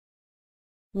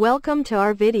Welcome to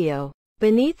our video.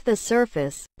 Beneath the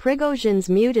surface, Prigozhin's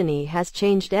mutiny has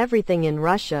changed everything in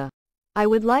Russia. I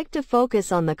would like to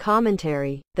focus on the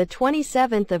commentary, the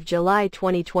 27th of July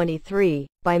 2023,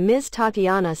 by Ms.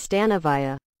 Tatiana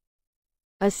Stanovaya,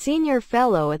 a senior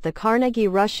fellow at the Carnegie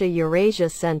Russia Eurasia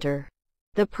Center.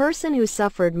 The person who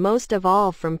suffered most of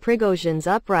all from Prigozhin's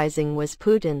uprising was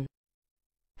Putin.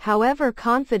 However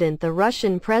confident the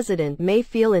Russian president may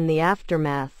feel in the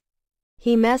aftermath,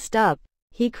 he messed up.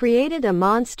 He created a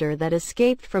monster that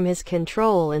escaped from his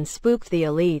control and spooked the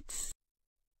elites.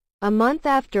 A month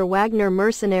after Wagner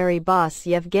mercenary boss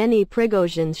Yevgeny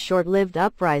Prigozhin's short-lived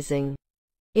uprising,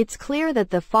 it's clear that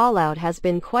the fallout has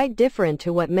been quite different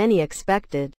to what many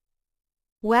expected.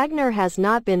 Wagner has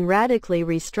not been radically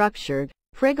restructured,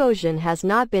 Prigozhin has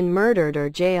not been murdered or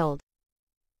jailed,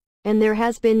 and there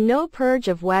has been no purge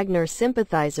of Wagner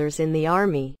sympathizers in the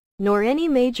army, nor any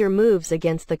major moves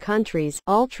against the country's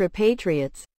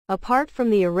ultra-patriots, apart from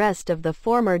the arrest of the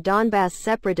former Donbass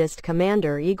separatist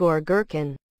commander Igor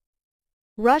Girkin.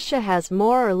 Russia has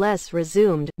more or less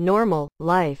resumed normal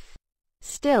life.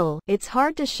 Still, it's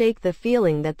hard to shake the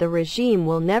feeling that the regime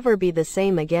will never be the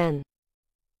same again.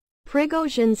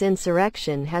 Prigozhin's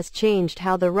insurrection has changed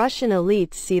how the Russian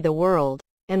elites see the world,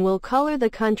 and will color the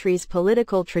country's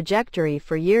political trajectory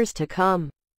for years to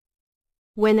come.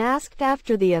 When asked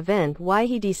after the event why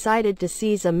he decided to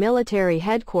seize a military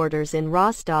headquarters in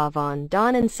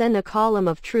Rostov-on-Don and send a column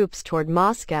of troops toward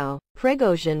Moscow,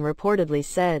 Prigozhin reportedly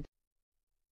said,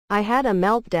 "I had a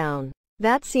meltdown.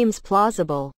 That seems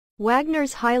plausible."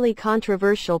 Wagner's highly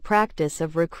controversial practice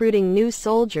of recruiting new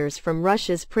soldiers from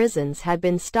Russia's prisons had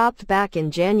been stopped back in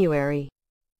January,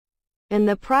 and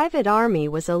the private army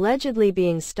was allegedly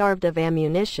being starved of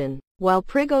ammunition, while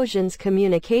Prigozhin's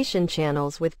communication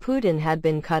channels with Putin had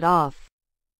been cut off.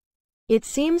 It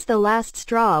seems the last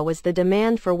straw was the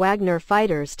demand for Wagner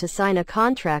fighters to sign a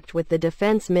contract with the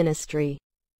defense ministry.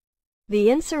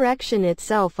 The insurrection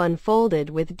itself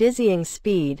unfolded with dizzying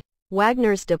speed: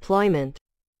 Wagner's deployment,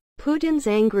 Putin's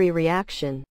angry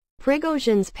reaction,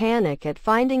 Prigozhin's panic at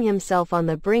finding himself on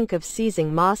the brink of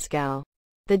seizing Moscow,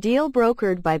 the deal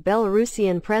brokered by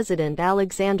Belarusian President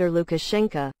Alexander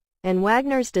Lukashenko, and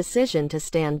Wagner's decision to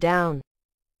stand down.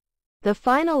 The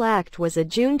final act was a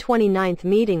June 29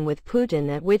 meeting with Putin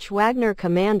at which Wagner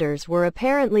commanders were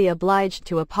apparently obliged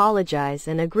to apologize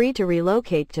and agree to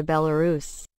relocate to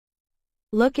Belarus.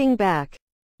 Looking back,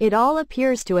 it all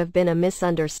appears to have been a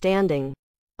misunderstanding.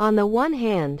 On the one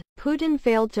hand, Putin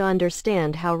failed to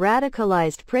understand how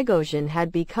radicalized Prigozhin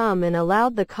had become and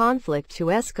allowed the conflict to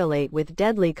escalate with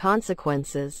deadly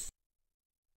consequences.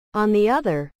 On the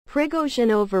other,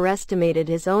 Prigozhin overestimated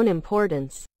his own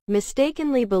importance,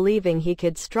 mistakenly believing he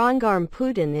could strong-arm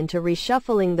Putin into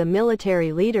reshuffling the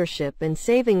military leadership and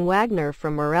saving Wagner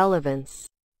from irrelevance.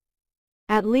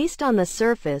 At least on the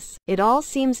surface, it all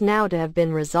seems now to have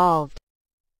been resolved.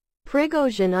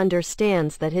 Prigozhin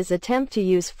understands that his attempt to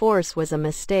use force was a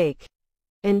mistake,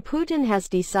 and Putin has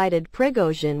decided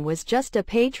Prigozhin was just a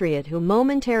patriot who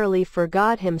momentarily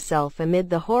forgot himself amid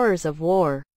the horrors of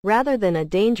war, rather than a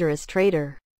dangerous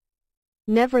traitor.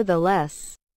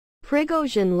 Nevertheless,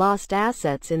 Prigozhin lost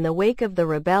assets in the wake of the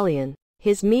rebellion,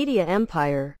 his media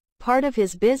empire, part of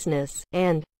his business,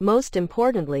 and, most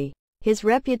importantly, his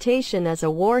reputation as a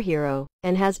war hero,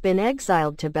 and has been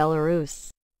exiled to Belarus.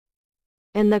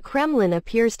 And the Kremlin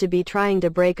appears to be trying to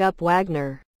break up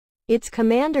Wagner. Its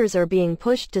commanders are being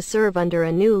pushed to serve under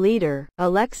a new leader,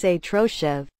 Alexei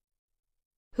Troshev,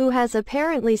 who has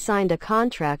apparently signed a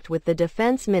contract with the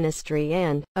defense ministry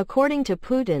and, according to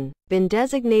Putin, been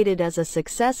designated as a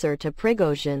successor to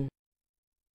Prigozhin.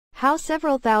 How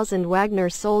several thousand Wagner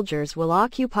soldiers will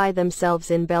occupy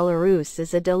themselves in Belarus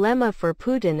is a dilemma for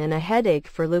Putin and a headache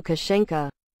for Lukashenko.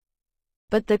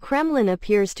 But the Kremlin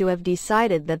appears to have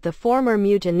decided that the former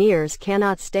mutineers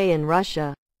cannot stay in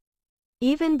Russia,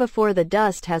 even before the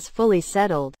dust has fully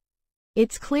settled.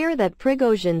 It's clear that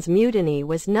Prigozhin's mutiny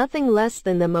was nothing less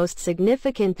than the most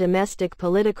significant domestic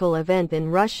political event in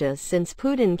Russia since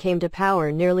Putin came to power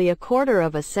nearly a quarter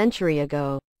of a century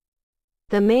ago.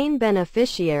 The main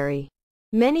beneficiary,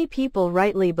 many people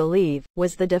rightly believe,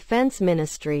 was the defense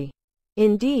ministry.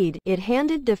 Indeed, it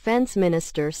handed Defense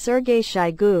Minister Sergei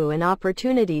Shoigu an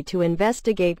opportunity to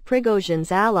investigate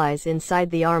Prigozhin's allies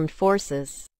inside the armed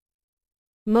forces,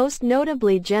 most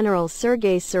notably General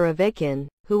Sergei Surovikin,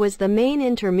 who was the main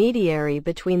intermediary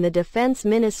between the defense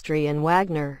ministry and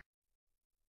Wagner.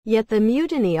 Yet the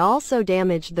mutiny also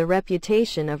damaged the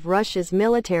reputation of Russia's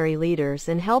military leaders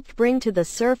and helped bring to the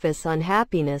surface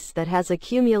unhappiness that has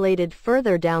accumulated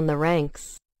further down the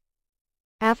ranks.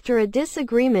 After a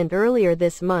disagreement earlier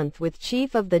this month with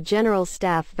Chief of the General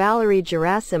Staff Valery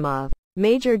Gerasimov,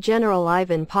 Major General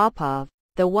Ivan Popov,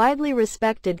 the widely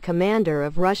respected commander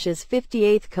of Russia's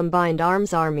 58th Combined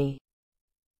Arms Army,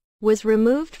 was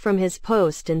removed from his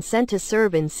post and sent to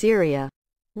serve in Syria.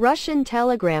 Russian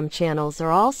telegram channels are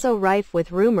also rife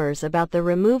with rumors about the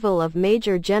removal of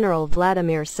Major General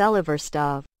Vladimir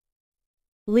Seliverstov,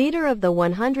 leader of the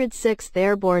 106th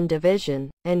Airborne Division,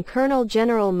 and Colonel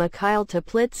General Mikhail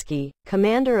Teplitsky,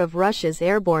 commander of Russia's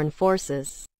airborne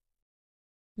forces.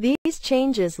 These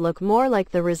changes look more like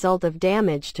the result of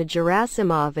damage to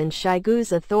Gerasimov and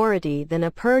Shoigu's authority than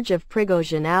a purge of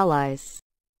Prigozhin allies.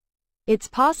 It's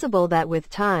possible that with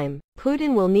time,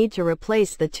 Putin will need to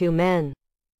replace the two men.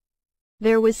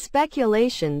 There was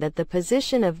speculation that the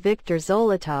position of Viktor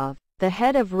Zolotov, the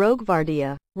head of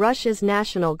Rogvardia, Russia's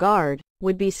National Guard,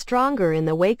 would be stronger in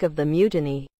the wake of the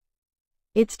mutiny.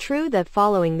 It's true that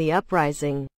following the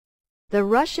uprising, the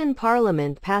Russian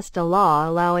parliament passed a law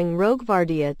allowing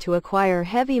Rogvardia to acquire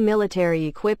heavy military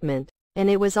equipment, and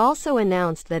it was also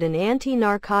announced that an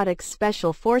anti-narcotics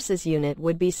special forces unit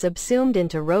would be subsumed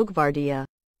into Rogvardia.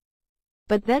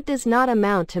 But that does not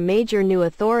amount to major new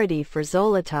authority for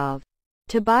Zolotov.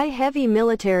 To buy heavy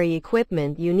military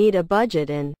equipment you need a budget,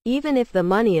 and, even if the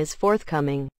money is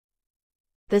forthcoming,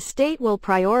 the state will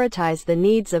prioritize the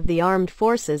needs of the armed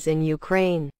forces in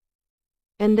Ukraine.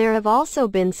 And there have also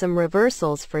been some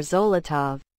reversals for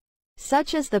Zolotov,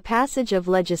 such as the passage of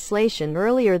legislation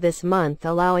earlier this month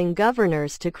allowing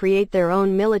governors to create their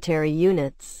own military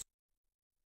units.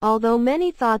 Although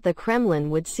many thought the Kremlin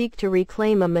would seek to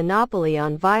reclaim a monopoly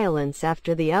on violence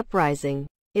after the uprising,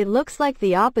 it looks like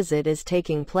the opposite is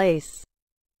taking place.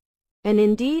 And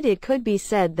indeed it could be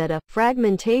said that a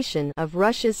fragmentation of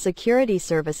Russia's security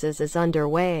services is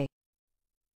underway.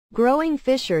 Growing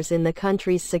fissures in the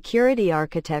country's security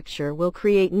architecture will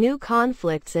create new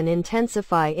conflicts and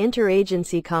intensify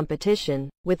interagency competition,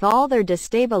 with all their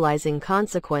destabilizing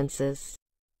consequences.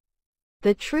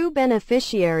 The true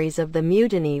beneficiaries of the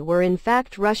mutiny were in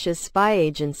fact Russia's spy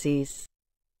agencies.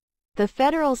 The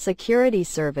Federal Security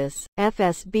Service,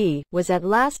 FSB, was at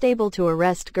last able to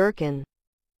arrest Gherkin,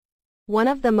 one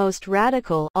of the most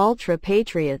radical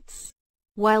ultra-patriots.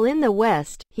 While in the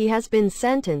West, he has been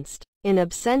sentenced, in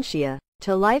absentia,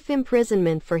 to life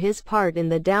imprisonment for his part in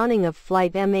the downing of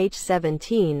Flight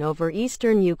MH17 over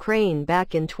eastern Ukraine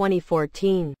back in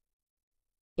 2014,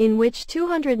 in which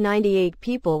 298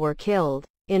 people were killed.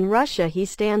 In Russia he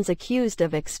stands accused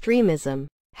of extremism,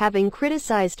 having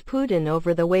criticized Putin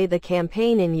over the way the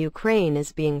campaign in Ukraine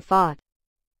is being fought.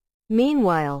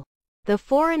 Meanwhile, the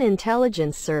Foreign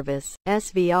Intelligence Service,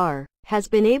 SVR, has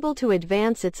been able to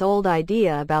advance its old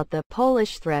idea about the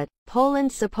Polish threat,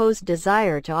 Poland's supposed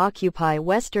desire to occupy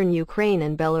western Ukraine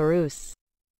and Belarus.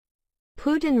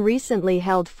 Putin recently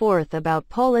held forth about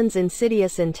Poland's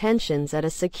insidious intentions at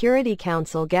a Security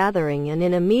Council gathering and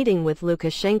in a meeting with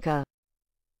Lukashenko.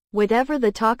 Whatever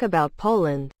the talk about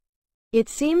Poland, it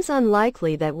seems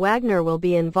unlikely that Wagner will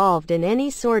be involved in any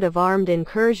sort of armed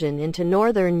incursion into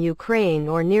northern Ukraine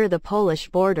or near the Polish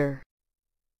border.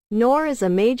 Nor is a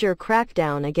major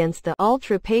crackdown against the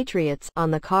ultra-patriots on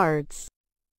the cards.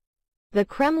 The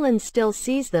Kremlin still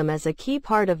sees them as a key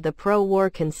part of the pro-war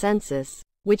consensus,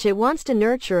 which it wants to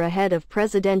nurture ahead of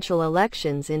presidential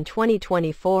elections in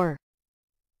 2024.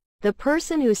 The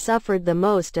person who suffered the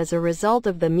most as a result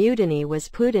of the mutiny was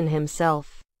Putin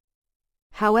himself.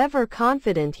 However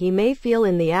confident he may feel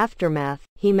in the aftermath,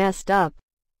 he messed up.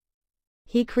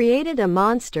 He created a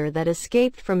monster that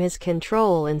escaped from his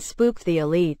control and spooked the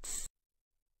elites.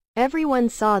 Everyone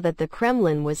saw that the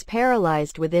Kremlin was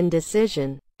paralyzed with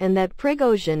indecision, and that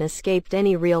Prigozhin escaped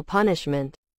any real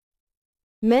punishment.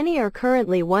 Many are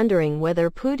currently wondering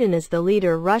whether Putin is the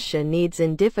leader Russia needs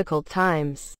in difficult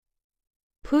times.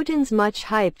 Putin's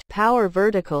much-hyped power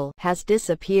vertical has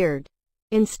disappeared.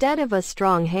 Instead of a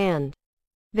strong hand,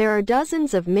 there are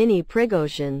dozens of mini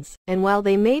Prigozhins, and while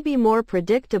they may be more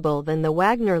predictable than the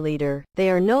Wagner leader, they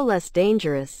are no less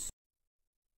dangerous.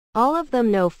 All of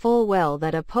them know full well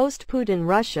that a post-Putin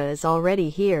Russia is already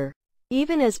here,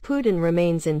 even as Putin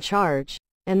remains in charge,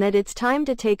 and that it's time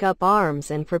to take up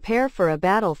arms and prepare for a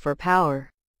battle for power.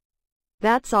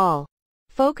 That's all.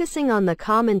 Focusing on the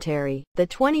commentary, the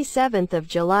 27th of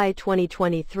July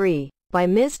 2023, by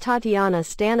Ms. Tatiana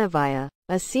Stanovaya,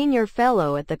 a senior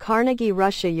fellow at the Carnegie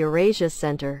Russia Eurasia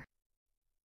Center.